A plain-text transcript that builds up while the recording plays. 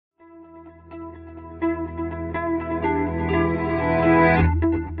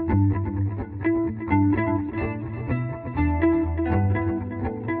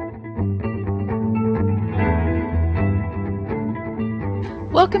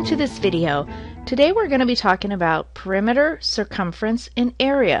Welcome to this video. Today we're going to be talking about perimeter, circumference, and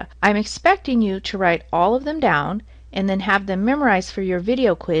area. I'm expecting you to write all of them down and then have them memorized for your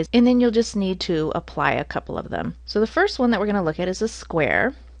video quiz, and then you'll just need to apply a couple of them. So the first one that we're going to look at is a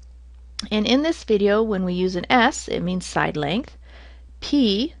square. And in this video, when we use an S, it means side length.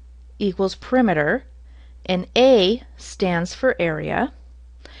 P equals perimeter, and A stands for area.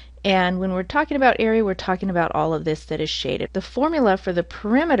 And when we're talking about area, we're talking about all of this that is shaded. The formula for the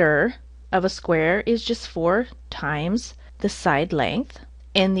perimeter of a square is just 4 times the side length,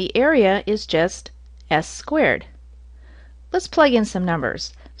 and the area is just S squared. Let's plug in some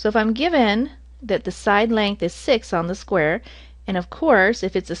numbers. So if I'm given that the side length is 6 on the square, and of course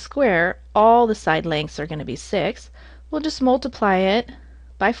if it's a square, all the side lengths are going to be 6, we'll just multiply it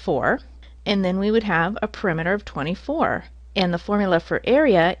by 4, and then we would have a perimeter of 24. And the formula for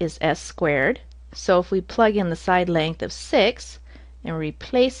area is S squared. So if we plug in the side length of 6 and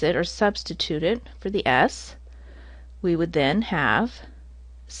replace it or substitute it for the S, we would then have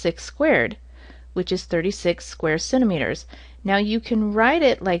 6 squared, which is 36 square centimeters. Now you can write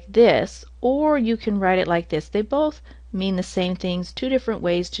it like this, or you can write it like this. They both mean the same things, 2 different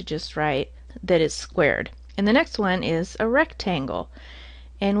ways to just write that it's squared. And the next one is a rectangle.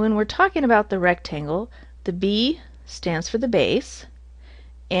 And when we're talking about the rectangle, the B stands for the base,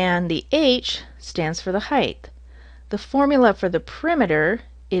 and the H stands for the height. The formula for the perimeter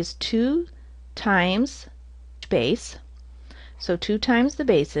is 2 times base, so 2 times the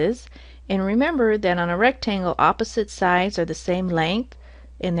bases. And remember that on a rectangle, opposite sides are the same length,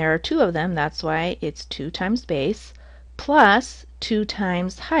 and there are 2 of them. That's why it's 2 times base plus 2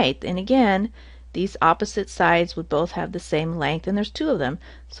 times height. And again, these opposite sides would both have the same length, and there's 2 of them.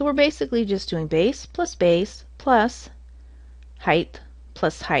 So we're basically just doing base plus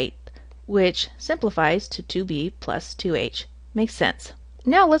height, which simplifies to 2b plus 2h. Makes sense.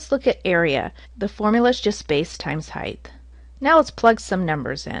 Now let's look at area. The formula is just base times height. Now let's plug some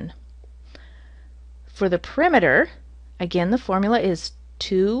numbers in. For the perimeter, again the formula is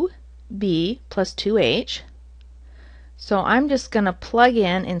 2b plus 2h. So I'm just going to plug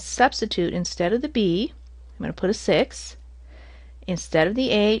in and substitute instead of the b, I'm going to put a 6. Instead of the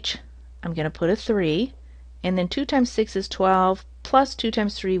h, I'm going to put a 3. And then 2 times 6 is 12, plus 2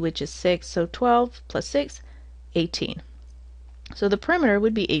 times 3, which is 6. So 12 plus 6, 18. So the perimeter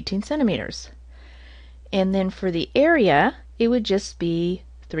would be 18 centimeters. And then for the area, it would just be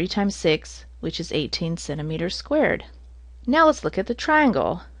 3 times 6, which is 18 centimeters squared. Now let's look at the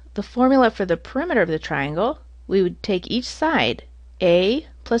triangle. The formula for the perimeter of the triangle, we would take each side, A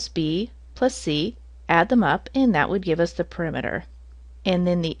plus B plus C, add them up, and that would give us the perimeter. And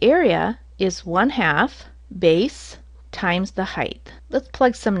then the area is 1/2 base times the height. Let's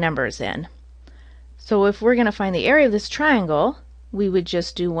plug some numbers in. So if we're going to find the area of this triangle, we would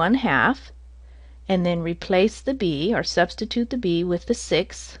just do 1/2 and then replace the b, or substitute the b with the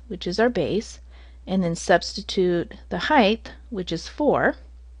 6, which is our base, and then substitute the height, which is 4,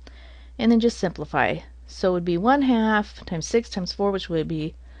 and then just simplify. So it would be 1/2 times 6 times 4, which would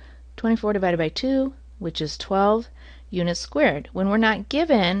be 24 divided by 2, which is 12 units squared. When we're not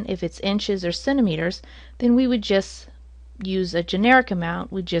given if it's inches or centimeters, then we would just use a generic amount,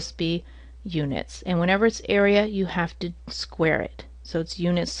 would just be units. And whenever it's area, you have to square it. So it's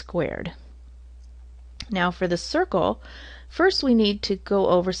units squared. Now for the circle, first we need to go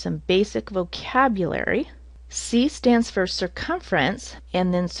over some basic vocabulary. C stands for circumference,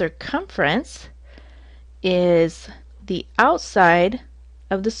 and then circumference is the outside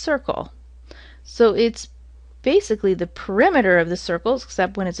of the circle. So it's basically the perimeter of the circle,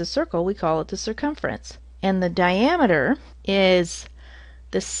 except when it's a circle we call it the circumference. And the diameter is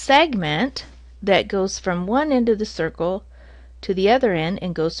the segment that goes from one end of the circle to the other end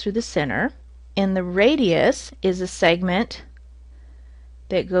and goes through the center. And the radius is a segment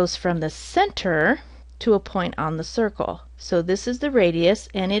that goes from the center to a point on the circle. So this is the radius,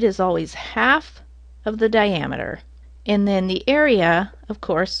 and it is always half of the diameter. And then the area, of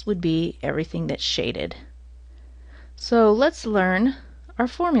course, would be everything that's shaded. So let's learn our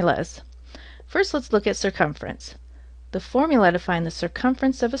formulas. First, let's look at circumference. The formula to find the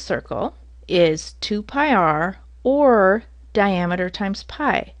circumference of a circle is 2 pi r, or diameter times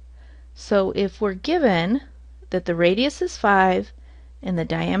pi. So if we're given that the radius is 5 and the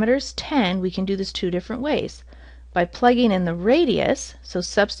diameter is 10, we can do this 2 different ways. By plugging in the radius, so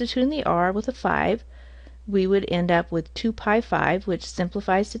substituting the r with a 5, we would end up with 2 pi 5, which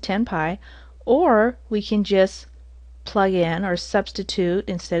simplifies to 10 pi, or we can just plug in or substitute,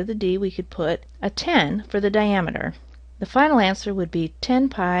 instead of the d, we could put a 10 for the diameter. The final answer would be 10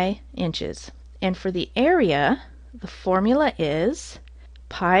 pi inches. And for the area, the formula is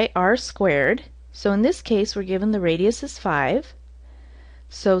pi r squared. So in this case we're given the radius is 5.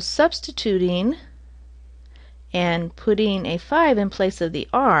 So substituting and putting a 5 in place of the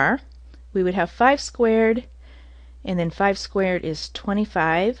r, we would have 5 squared, and then 5 squared is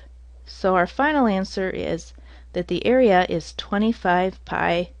 25. So our final answer is that the area is 25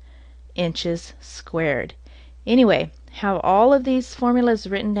 pi inches squared. Anyway, have all of these formulas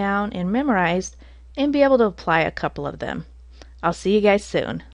written down and memorized and be able to apply a couple of them. I'll see you guys soon.